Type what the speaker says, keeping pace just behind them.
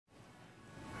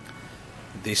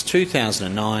This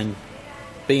 2009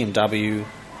 BMW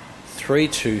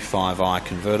 325i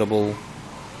convertible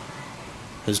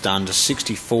has done to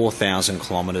 64,000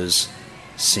 kilometres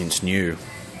since new.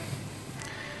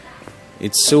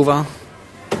 It's silver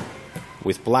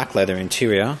with black leather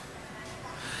interior,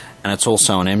 and it's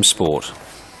also an M Sport.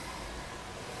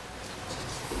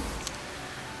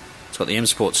 It's got the M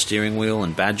Sport steering wheel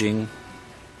and badging.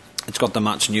 It's got the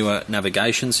much newer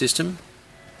navigation system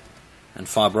and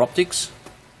fibre optics.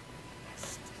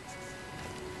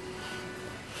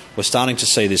 We're starting to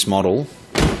see this model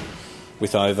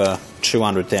with over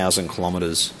 200,000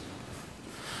 kilometres.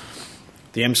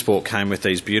 The M Sport came with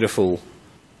these beautiful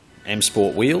M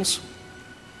Sport wheels.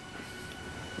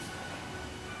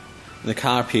 The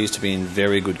car appears to be in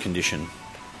very good condition.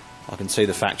 I can see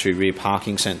the factory rear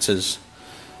parking sensors.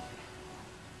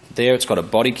 There it's got a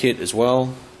body kit as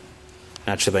well,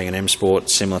 actually being an M Sport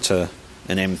similar to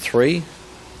an M3.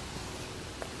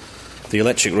 The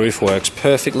electric roof works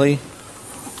perfectly.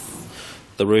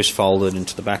 The roof's folded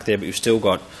into the back there, but you've still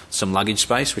got some luggage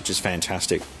space, which is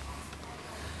fantastic.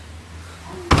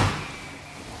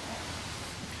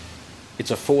 It's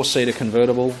a 4-seater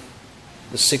convertible.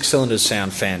 The 6 cylinders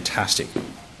sound fantastic.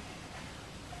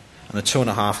 And the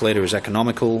 2.5 litre is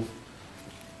economical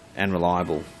and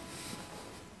reliable.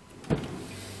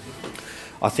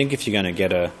 I think if you're going to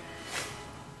get a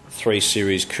 3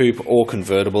 Series coupe or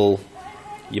convertible,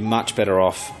 you're much better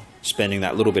off spending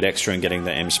that little bit extra and getting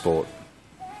the M Sport.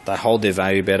 They hold their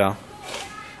value better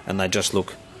and they just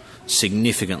look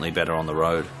significantly better on the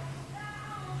road.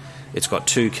 It's got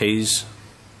 2 keys.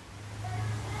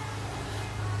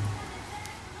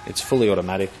 It's fully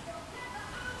automatic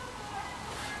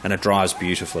and it drives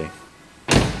beautifully.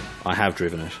 I have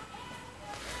driven it.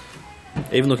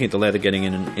 Even looking at the leather getting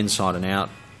in and inside and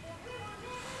out,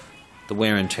 the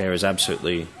wear and tear is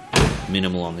absolutely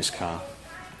minimal on this car,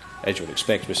 as you would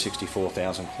expect with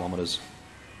 64,000 kilometres.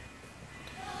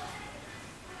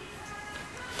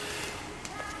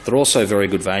 They're also very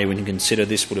good value when you consider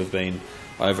this would have been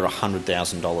over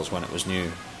 $100,000 when it was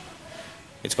new.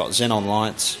 It's got xenon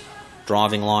lights,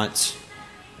 driving lights,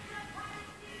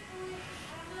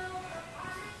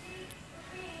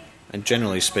 and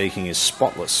generally speaking is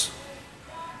spotless.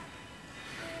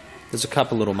 There's a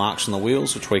couple little marks on the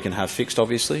wheels which we can have fixed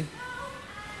obviously,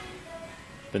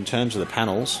 but in terms of the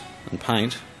panels and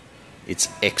paint, it's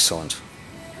excellent.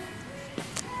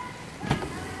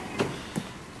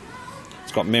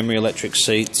 It's got memory electric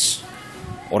seats,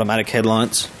 automatic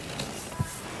headlights.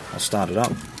 I'll start it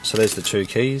up. So there's the 2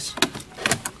 keys.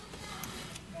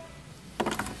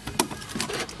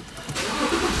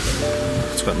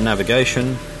 It's got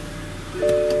navigation.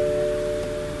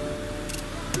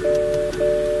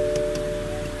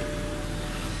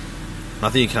 I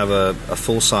think you can have a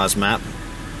full-size map,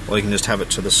 or you can just have it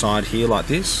to the side here like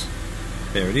this.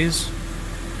 There it is.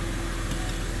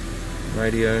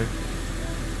 Radio,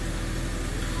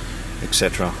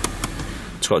 etc.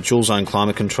 It's got dual zone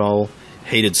climate control,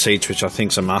 heated seats, which I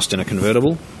think is a must in a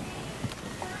convertible.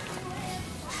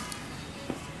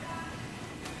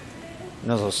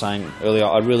 And as I was saying earlier,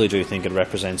 I really do think it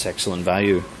represents excellent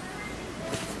value.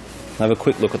 Have a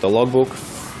quick look at the logbook.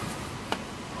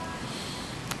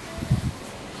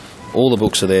 All the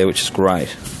books are there, which is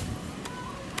great.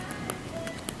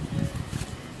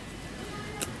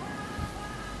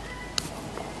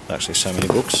 Actually, so many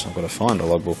books. I've got to find a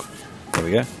logbook. There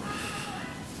we go.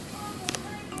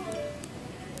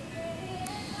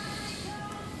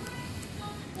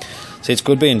 See, it's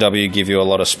good BMW give you a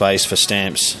lot of space for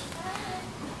stamps.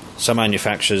 Some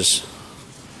manufacturers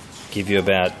give you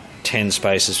about 10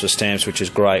 spaces for stamps, which is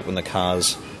great when the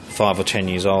car's 5 or 10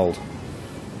 years old.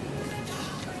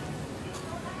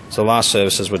 So the last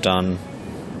services were done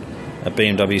at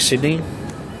BMW Sydney,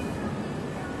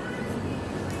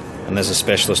 and there's a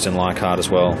specialist in Leichhardt as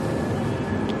well.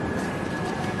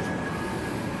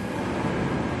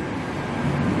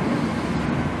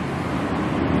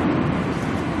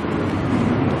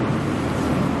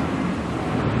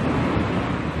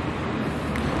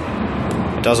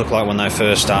 It does look like when they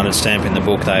first started stamping the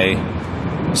book, they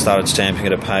started stamping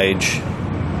it a page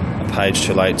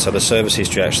too late, so the service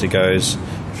history actually goes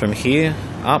from here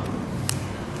up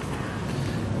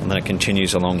and then it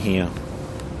continues along here,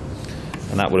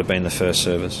 and that would have been the first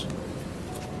service.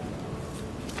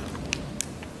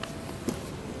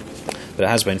 But it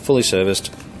has been fully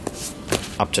serviced,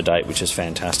 up to date, which is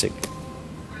fantastic.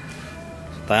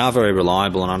 They are very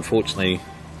reliable, and unfortunately,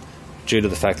 due to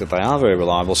the fact that they are very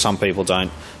reliable, some people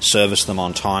don't service them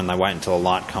on time. They wait until a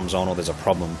light comes on or there's a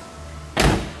problem,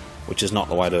 which is not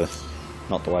the way to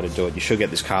do it. You should get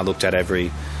this car looked at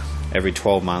every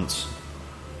 12 months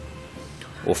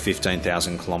or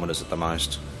 15,000 kilometres at the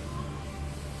most.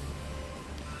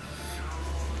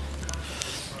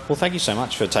 Well, thank you so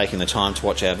much for taking the time to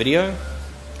watch our video.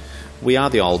 We are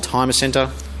the Oldtimer Centre.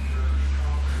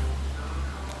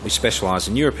 We specialise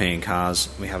in European cars.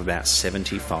 We have about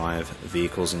 75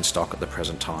 vehicles in stock at the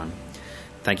present time.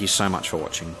 Thank you so much for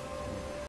watching.